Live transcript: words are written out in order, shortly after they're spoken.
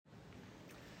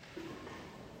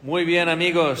Muy bien,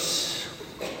 amigos.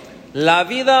 La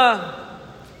vida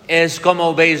es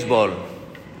como béisbol.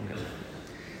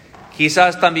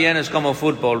 Quizás también es como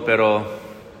fútbol, pero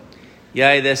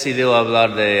ya he decidido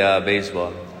hablar de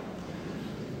béisbol.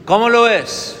 ¿Cómo lo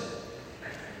es?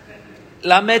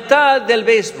 La mitad del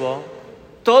béisbol,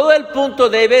 todo el punto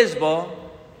de béisbol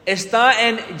está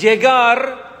en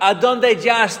llegar a donde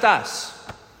ya estás.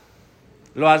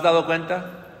 ¿Lo has dado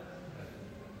cuenta?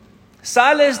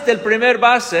 Sales del primer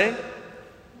base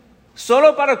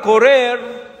solo para correr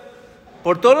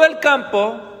por todo el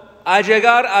campo a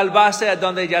llegar al base a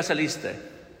donde ya saliste.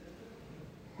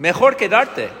 Mejor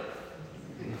quedarte,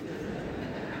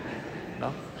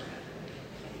 ¿no?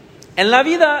 En la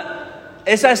vida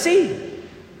es así.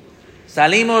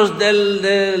 Salimos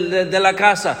de la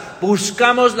casa,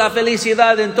 buscamos la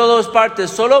felicidad en todas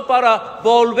partes solo para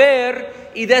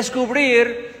volver y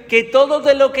descubrir que todo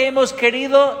de lo que hemos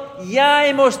querido ya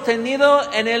hemos tenido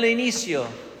en el inicio.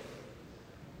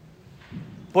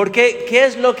 Porque ¿qué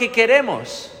es lo que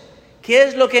queremos? ¿Qué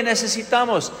es lo que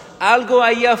necesitamos? ¿Algo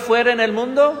ahí afuera en el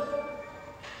mundo?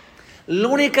 Lo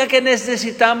único que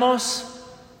necesitamos,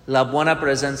 la buena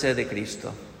presencia de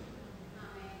Cristo.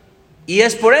 Y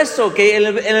es por eso que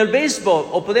en el béisbol,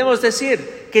 o podemos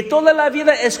decir, que toda la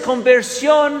vida es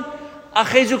conversión a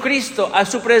Jesucristo, a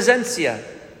su presencia.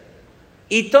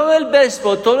 Y todo el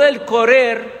béisbol, todo el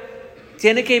correr,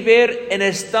 tiene que ver en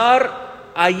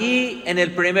estar allí en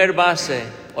el primer base,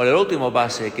 o el último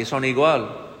base, que son igual,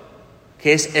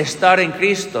 que es estar en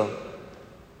Cristo.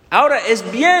 Ahora, es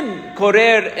bien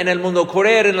correr en el mundo,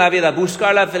 correr en la vida,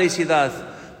 buscar la felicidad,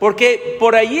 porque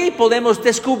por allí podemos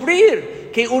descubrir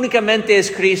que únicamente es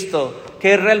Cristo,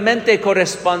 que realmente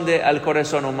corresponde al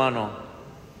corazón humano.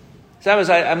 Sabes,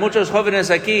 hay muchos jóvenes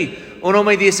aquí. Uno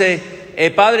me dice,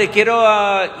 padre, quiero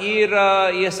ir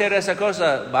y hacer esa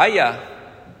cosa. Vaya,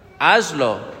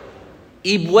 hazlo.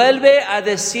 Y vuelve a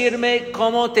decirme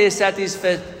cómo te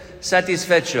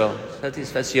satisfeció.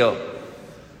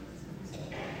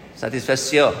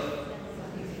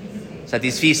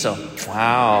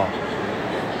 Wow.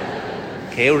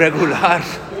 Qué irregular.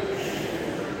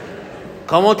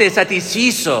 ¿Cómo te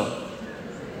satisfizo?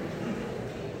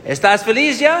 ¿Estás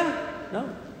feliz ya? No.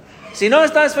 Si no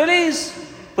estás feliz,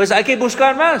 pues hay que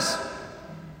buscar más.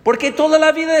 Porque toda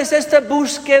la vida es esta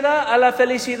búsqueda a la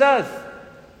felicidad.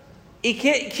 ¿Y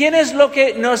quién es lo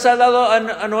que nos ha dado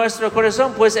a nuestro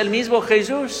corazón? Pues el mismo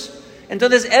Jesús.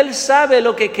 Entonces Él sabe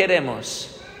lo que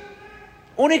queremos.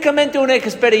 Únicamente una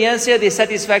experiencia de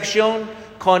satisfacción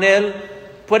con Él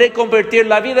puede convertir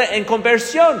la vida en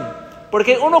conversión.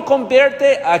 Porque uno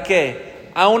convierte ¿a qué?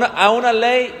 ¿A una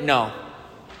ley? No.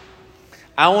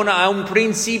 ¿A un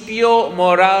principio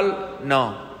moral?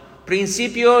 No.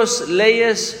 Principios,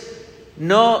 leyes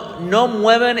no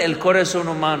mueven el corazón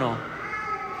humano.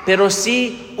 Pero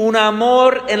sí un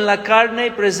amor en la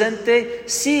carne presente,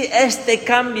 sí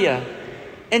cambia.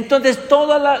 Entonces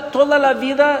toda la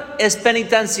vida es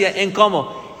penitencia. ¿En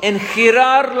cómo? En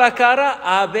girar la cara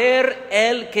a ver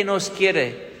el que nos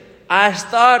quiere, a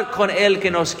estar con el que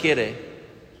nos quiere.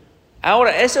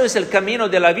 Ahora, eso es el camino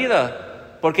de la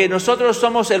vida, porque nosotros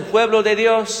somos el pueblo de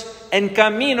Dios en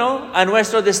camino a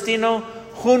nuestro destino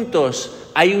juntos,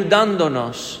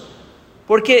 ayudándonos.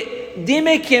 Porque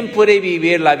dime quién puede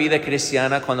vivir la vida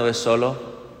cristiana cuando es solo.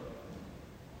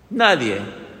 Nadie.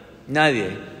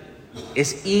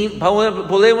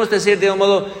 Podemos decir de un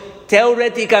modo,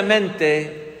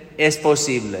 teóricamente es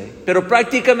posible, pero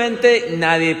prácticamente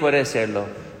nadie puede hacerlo.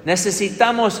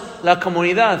 Necesitamos la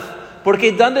comunidad,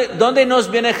 porque ¿dónde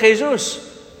nos viene Jesús?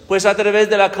 Pues a través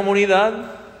de la comunidad,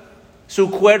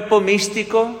 su cuerpo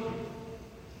místico.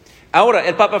 Ahora,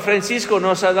 el Papa Francisco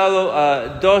nos ha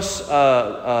dado dos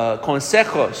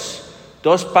consejos,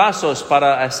 dos pasos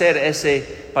para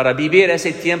vivir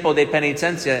ese tiempo de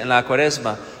penitencia en la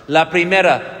Cuaresma. La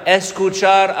primera,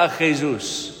 escuchar a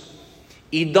Jesús.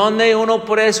 ¿Y dónde uno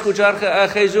puede escuchar a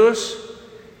Jesús?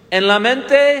 En la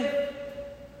mente.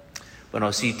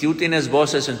 Bueno, si tú tienes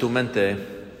voces en tu mente,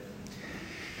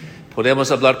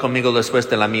 podemos hablar conmigo después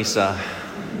de la misa.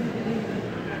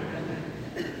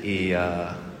 Y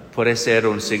puede ser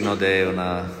un signo de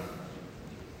una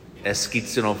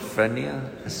esquizofrenia.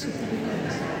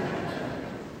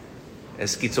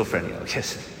 Esquizofrenia,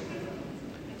 yes.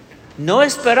 No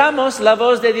esperamos la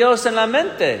voz de Dios en la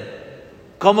mente,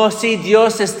 como si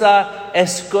Dios está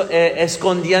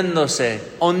escondiéndose,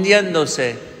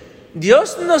 hundiéndose.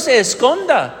 Dios no se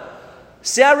esconda.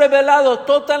 Se ha revelado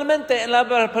totalmente en la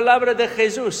palabra de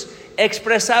Jesús,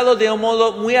 expresado de un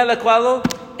modo muy adecuado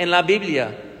en la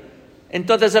Biblia.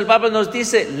 Entonces el Papa nos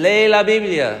dice, lee la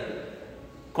Biblia.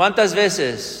 ¿Cuántas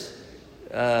veces?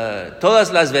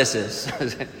 todas las veces.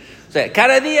 O sea,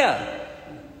 cada día.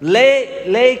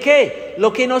 Lee ¿qué?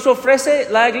 Lo que nos ofrece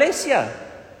la iglesia.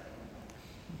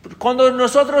 Cuando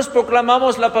nosotros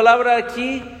proclamamos la palabra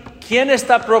aquí, ¿quién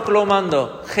está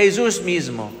proclamando? Jesús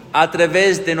mismo, a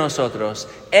través de nosotros.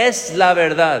 Es la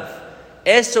verdad.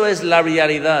 Eso es la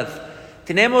realidad.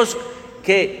 Tenemos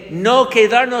que no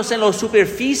quedarnos en la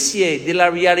superficie de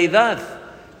la realidad.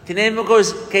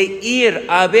 Tenemos que ir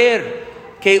a ver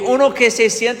que uno que se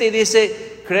siente y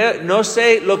dice, no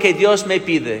sé lo que Dios me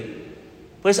pide.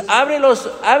 Pues abre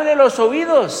los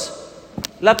oídos.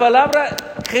 La palabra,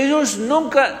 Jesús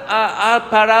nunca ha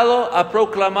parado a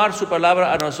proclamar su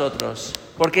palabra a nosotros,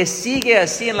 porque sigue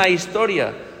así en la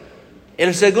historia.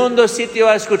 El segundo sitio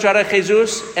a escuchar a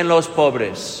Jesús, en los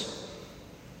pobres.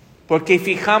 Porque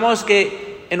fijamos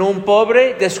que en un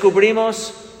pobre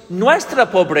descubrimos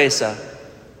nuestra pobreza.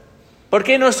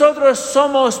 Porque nosotros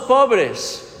somos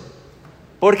pobres.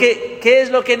 Porque, ¿qué es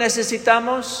lo que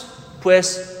necesitamos?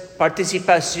 Pues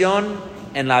participación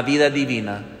en la vida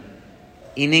divina.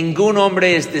 Y ningún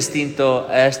hombre es distinto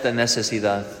a esta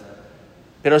necesidad.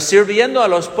 Pero sirviendo a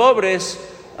los pobres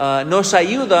nos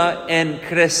ayuda en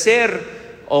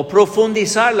crecer o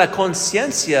profundizar la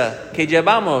conciencia que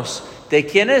llevamos de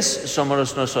quiénes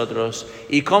somos nosotros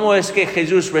y cómo es que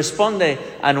Jesús responde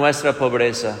a nuestra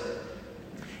pobreza.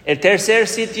 El tercer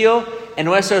sitio, en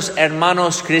nuestros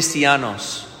hermanos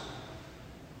cristianos.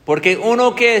 Porque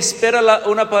uno que espera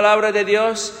una palabra de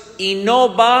Dios y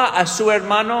no va a su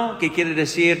hermano, que quiere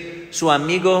decir su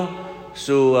amigo,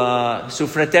 su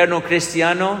fraterno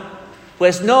cristiano,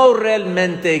 pues no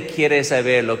realmente quiere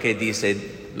saber lo que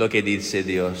dice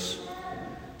Dios.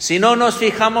 Si no nos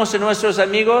fijamos en nuestros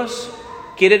amigos,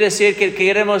 quiere decir que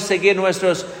queremos seguir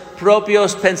nuestros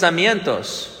propios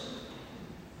pensamientos.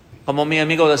 Como mi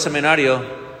amigo del seminario.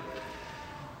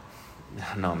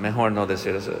 No, mejor no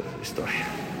decir esa historia.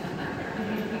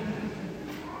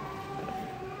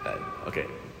 Okay.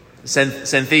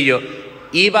 Sencillo.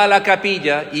 Iba a la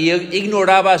capilla y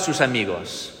ignoraba a sus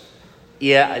amigos.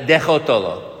 Y dejó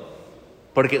todo.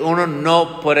 Porque uno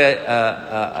no puede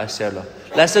hacerlo.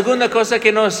 La segunda cosa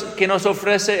que nos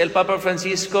ofrece el Papa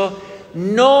Francisco,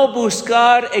 no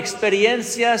buscar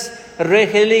experiencias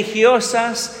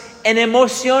religiosas en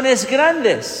emociones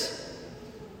grandes.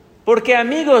 Porque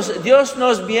amigos, Dios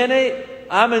nos viene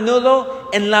a menudo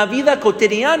en la vida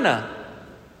cotidiana,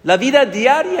 la vida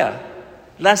diaria,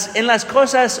 en las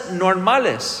cosas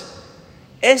normales.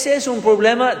 Ese es un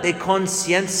problema de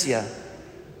conciencia.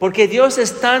 Porque Dios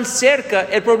es tan cerca.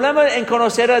 El problema en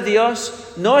conocer a Dios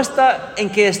no está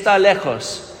en que está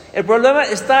lejos. El problema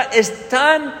es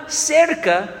tan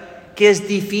cerca que es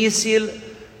difícil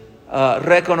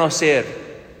reconocer.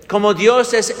 Como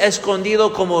Dios es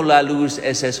escondido, como la luz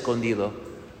es escondido.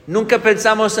 Nunca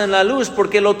pensamos en la luz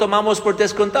porque lo tomamos por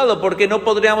descontado, porque no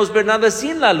podríamos ver nada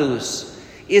sin la luz.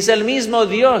 Y es el mismo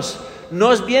Dios.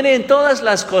 Nos viene en todas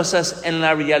las cosas en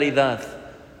la realidad.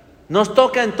 Nos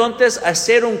toca entonces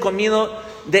hacer un camino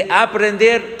de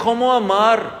aprender cómo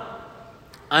amar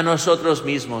a nosotros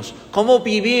mismos, cómo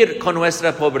vivir con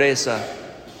nuestra pobreza,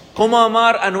 cómo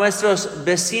amar a nuestros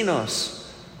vecinos,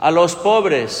 a los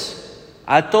pobres,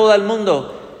 a todo el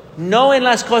mundo, no en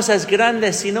las cosas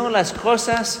grandes, sino en las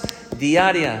cosas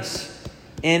diarias.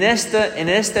 En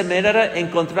esta manera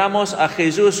encontramos a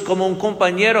Jesús como un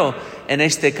compañero en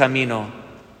este camino.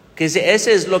 Que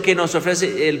ese es lo que nos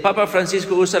ofrece. El Papa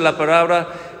Francisco usa la palabra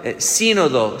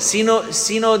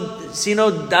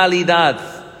sinodalidad,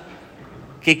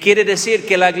 que quiere decir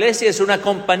que la iglesia es una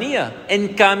compañía en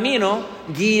camino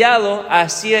guiado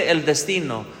hacia el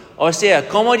destino. O sea,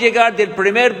 cómo llegar del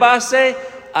primer base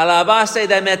a la base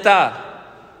de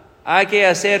meta. Hay que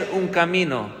hacer un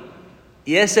camino.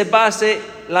 Y ese base,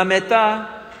 la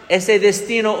meta, ese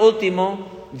destino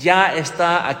último, ya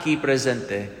está aquí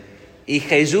presente. Y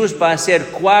Jesús va a hacer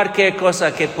cualquier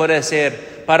cosa que pueda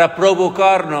hacer para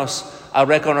provocarnos a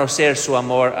reconocer su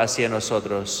amor hacia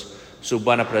nosotros, su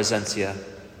buena presencia.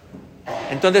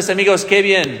 Entonces, amigos, qué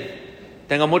bien.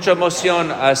 Tengo mucha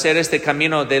emoción a hacer este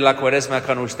camino de la Cuaresma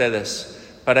con ustedes,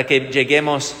 para que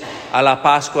lleguemos a la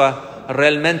Pascua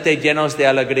realmente llenos de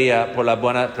alegría por la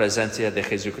buena presencia de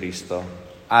Jesucristo.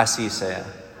 Así sea.